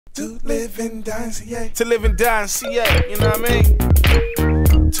To live and die in CA. To live and die in CA, you know what I mean?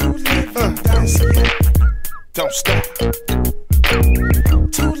 To live and die in CA. Don't stop. To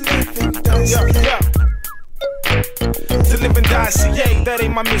live and die in CA. To live and die in CA, that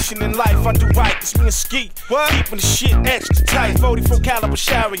ain't my mission in life. I do right, it's me and Skee. Keeping the shit extra tight, 44 caliber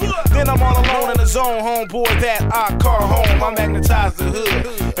shower you. Then I'm all alone in the zone, homeboy, that I call home. I magnetize the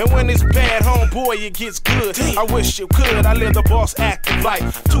hood. And when it's bad, homeboy, it gets good. I wish you could, I live the boss active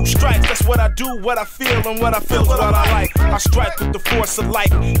life. 2 strikes, that's what I do, what I feel, and what I feel is what I like. I strike with the force of light.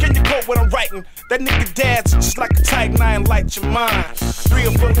 Can you quote what I'm writing? That nigga dad's just like a Titan, I light your mind. 3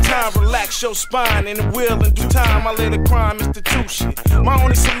 or 4 times, relax your spine. And it will in due time, I let a crime institution. My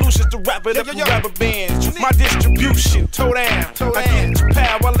only solution is to wrap it up in rubber bands. My distribution, toe down. I get your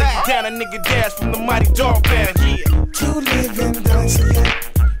power, I let you down. A nigga dash from the mighty dog band, yeah. To live and die in CA.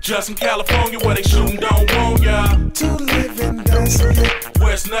 Just in California where they shootin' don't want ya. To live and die in CA.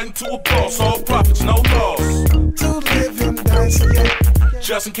 Where it's nothing to a boss, all profits, no loss. To live and die in CA.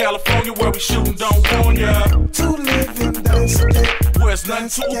 Just in California where we shootin' don't want ya. To live and die in CA. Where it's nothing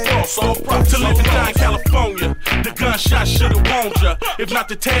to a boss, all profits, to live and die in California. The gunshot should've warned ya. If not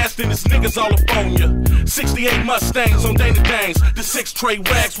the task, then it's niggas all up on ya. 68 Mustangs on Dana Danes. The 6 tray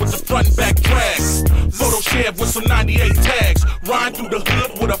rags with the front and back drags. Photo shared with some 98 tags. Riding through the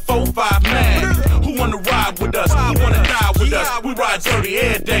hood with a 4-5 mag. Who wanna ride with us? Who wanna die with us? We ride dirty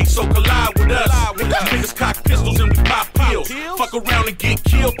every day, so collide with us. Niggas cock pistols and we pop pills. Fuck around and get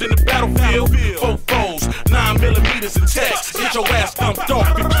killed in the battlefield. 4 foes, 9mm and text. Get your ass dumped off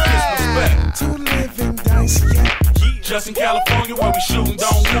if you disrespect. To live and die in CA. Just in California where we shootin'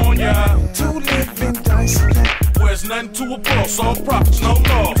 don't warn ya. To live and die in CA. Where it's nothing to a boss, all profits, no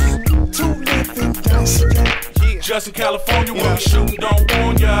loss. To live and die in CA. Just in California where we shootin' don't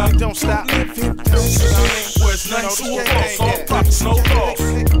warn ya. Don't stop. To live and die in CA. Where it's nothing to a boss, all profits, no loss.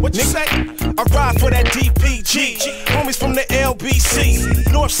 What you say? I ride for that DPG. Homies from the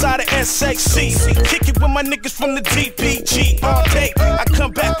LBC, north side of SAC. Kick it with my niggas from the DPG. All day, I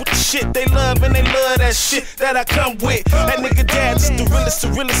come back with the shit they love, and they love that shit that I come with. That nigga dad's the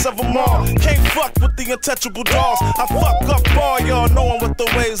realest of them all. Can't fuck with the untouchable dogs. I fuck up all y'all, knowing what the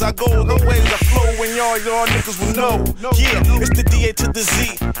ways I go, the ways I flow, and y'all niggas will know. Yeah, it's the DA to the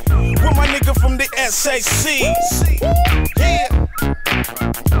Z. With my nigga from the SAC.